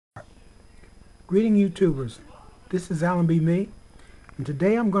Greeting YouTubers, this is Alan B. Me, and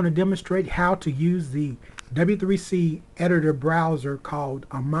today I'm going to demonstrate how to use the W3C editor browser called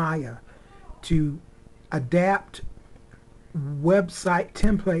Amaya to adapt website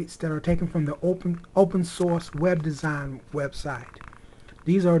templates that are taken from the open source web design website.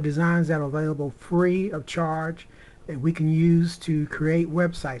 These are designs that are available free of charge that we can use to create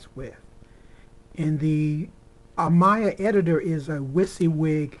websites with. And the Amaya editor is a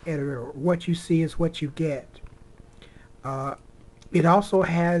WYSIWYG editor. What you see is what you get. It also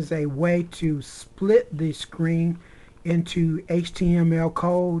has a way to split the screen into HTML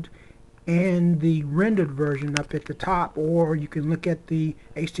code and the rendered version up at the top, or you can look at the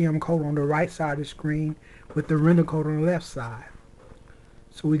HTML code on the right side of the screen with the render code on the left side.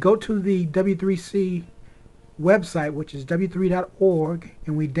 So we go to the W3C website, which is w3.org,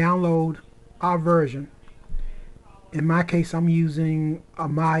 and we download our version. In my case, I'm using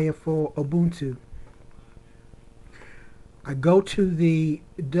Amaya for Ubuntu. I go to the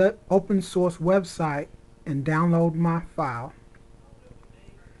open source website and download my file.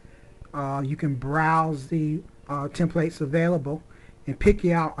 You can browse the templates available and pick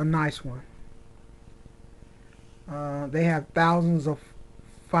you out a nice one. They have thousands of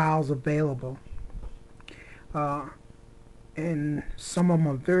files available, and some of them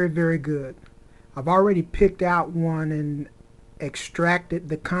are very, very good. I've already picked out one and extracted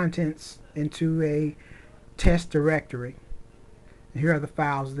the contents into a test directory. And here are the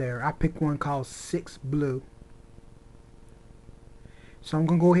files there. I picked one called 6blue. So I'm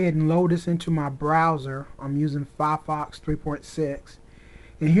going to go ahead and load this into my browser. I'm using Firefox 3.6.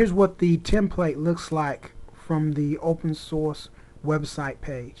 And here's what the template looks like from the open source website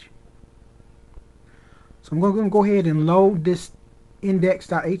page. So I'm going to go ahead and load this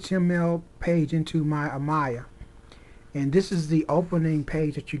index.html page into my Amaya. And this is the opening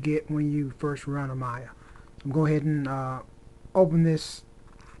page that you get when you first run Amaya. I'm going to go ahead and open this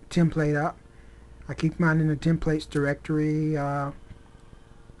template up. I keep mine in the templates directory,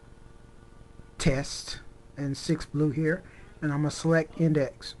 test, and 6blue here, and I'm going to select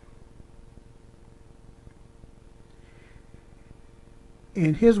index.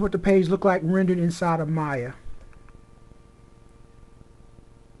 And here's what the page looked like rendered inside of Maya.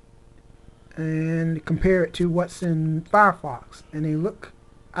 And compare it to what's in Firefox, and they look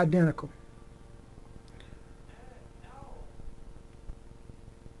identical.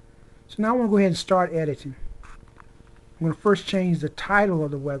 So now I'm going to go ahead and start editing. I'm going to first change the title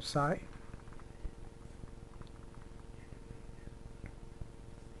of the website.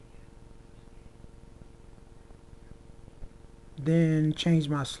 Then change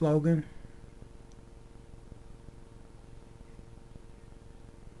my slogan.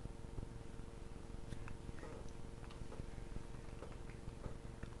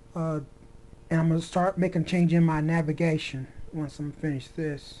 And I'm going to start making change in my navigation once I'm finished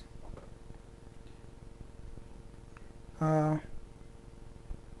this. I'm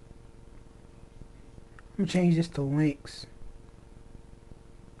going to change this to links.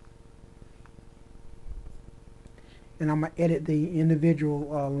 And I'm going to edit the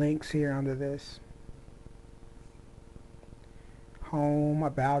individual links here under this. Home,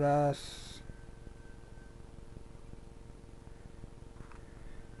 about us.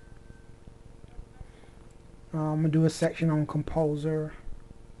 I'm going to do a section on composer.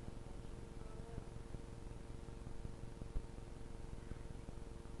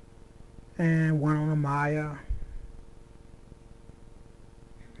 And one on Amaya.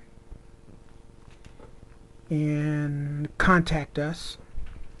 And contact us.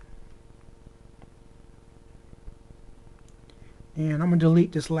 And I'm going to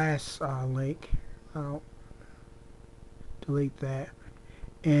delete this last link. I'll delete that.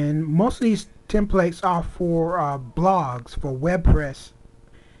 And most of these templates are for blogs, for WordPress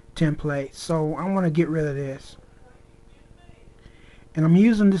templates. So I want to get rid of this. And I'm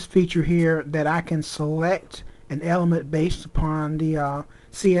using this feature here that I can select an element based upon the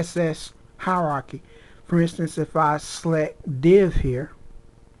CSS hierarchy. For instance, if I select div here,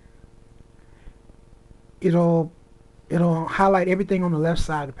 it'll highlight everything on the left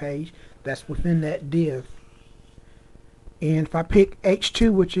side of the page that's within that div. And if I pick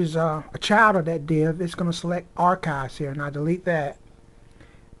H2, which is a child of that div, it's going to select archives here, and I delete that.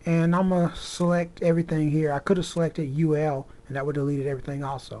 And I'm going to select everything here. I could have selected UL, and that would have deleted everything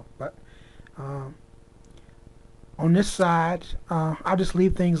also. But on this side, I'll just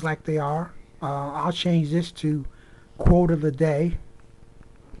leave things like they are. I'll change this to quote of the day.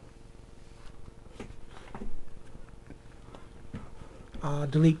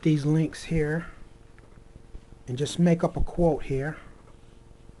 Delete these links here and just make up a quote here.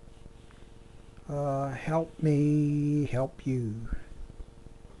 Help me help you.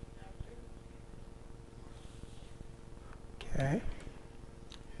 Okay.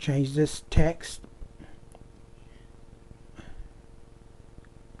 Change this text.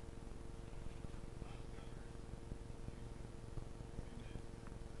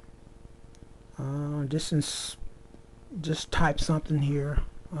 Just type something here.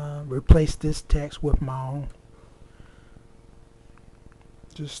 Replace this text with my own.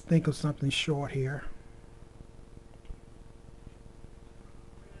 Just think of something short here.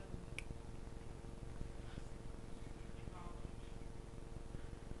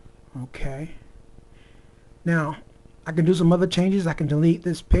 Okay. Now, I can do some other changes. I can delete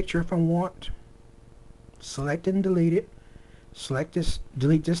this picture if I want. Select it and delete it. Select this,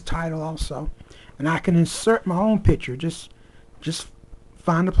 delete this title also. And I can insert my own picture. Just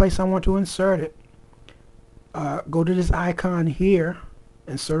find the place I want to insert it. Go to this icon here,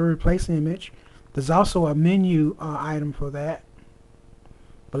 insert or replace image. There's also a menu item for that.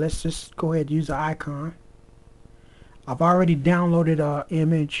 But let's just go ahead and use the icon. I've already downloaded an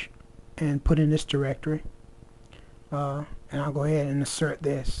image and put in this directory. And I'll go ahead and insert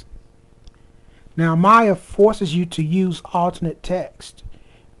this. Now Amaya forces you to use alternate text,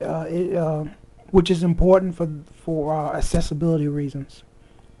 which is important for accessibility reasons.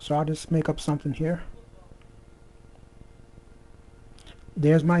 So I'll just make up something here.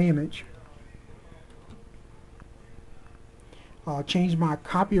 There's my image. I'll change my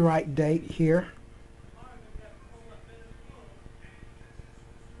copyright date here.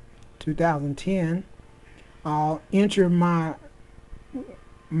 2010. I'll enter my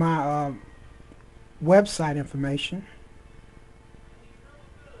website information.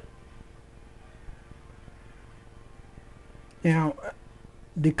 Now,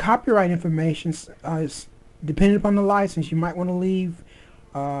 the copyright information is depending upon the license. You might want to leave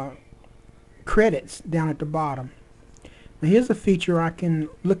credits down at the bottom. Now, here's a feature. I can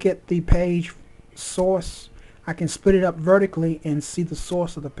look at the page source. I can split it up vertically and see the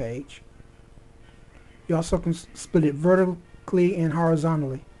source of the page. You also can split it vertically and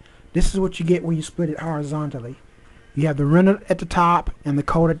horizontally. This is what you get when you split it horizontally. You have the render at the top and the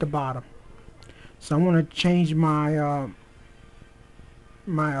code at the bottom. So I want to change my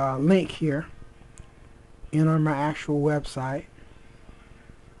link here. Enter my actual website.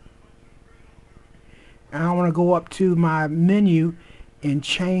 And I want to go up to my menu and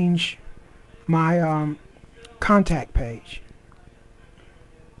change my contact page.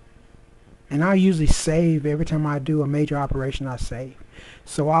 And I usually save every time I do a major operation. I save.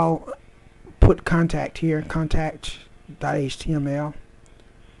 So I'll put contact here, contact.html,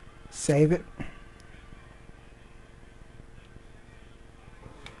 save it.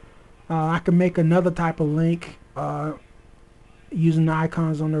 I can make another type of link using the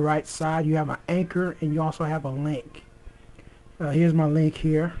icons on the right side. You have an anchor and you also have a link. Here's my link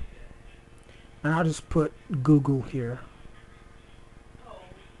here. And I'll just put Google here.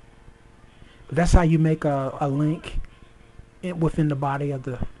 But that's how you make a link within the body of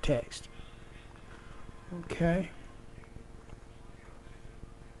the text. Okay.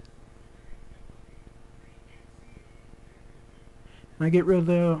 And I get rid of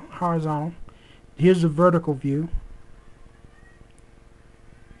the horizontal. Here's the vertical view.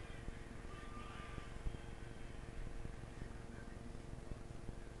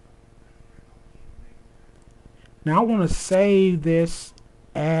 Now I want to save this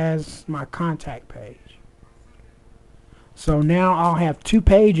as my contact page. So now I'll have two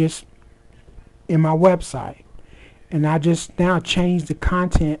pages in my website, and I just now change the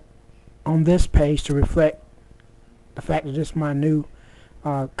content on this page to reflect the fact that this is my new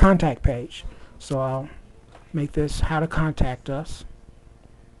contact page. So I'll make this how to contact us.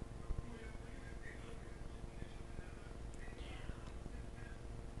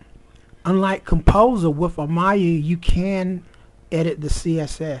 Unlike Composer, with Amaya you can edit the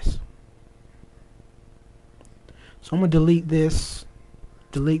CSS. So I'm going to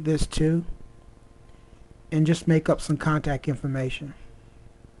delete this too, and just make up some contact information.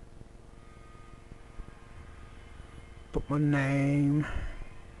 Put my name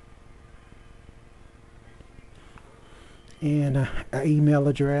and an email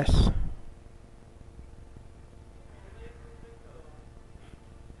address.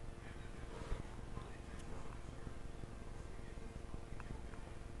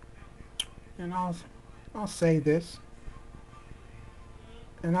 And I'll save this,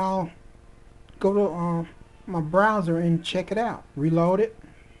 and I'll go to my browser and check it out. Reload it.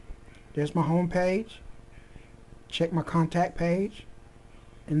 There's my home page. Check my contact page,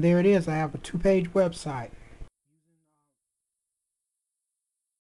 and there it is. I have a two-page website.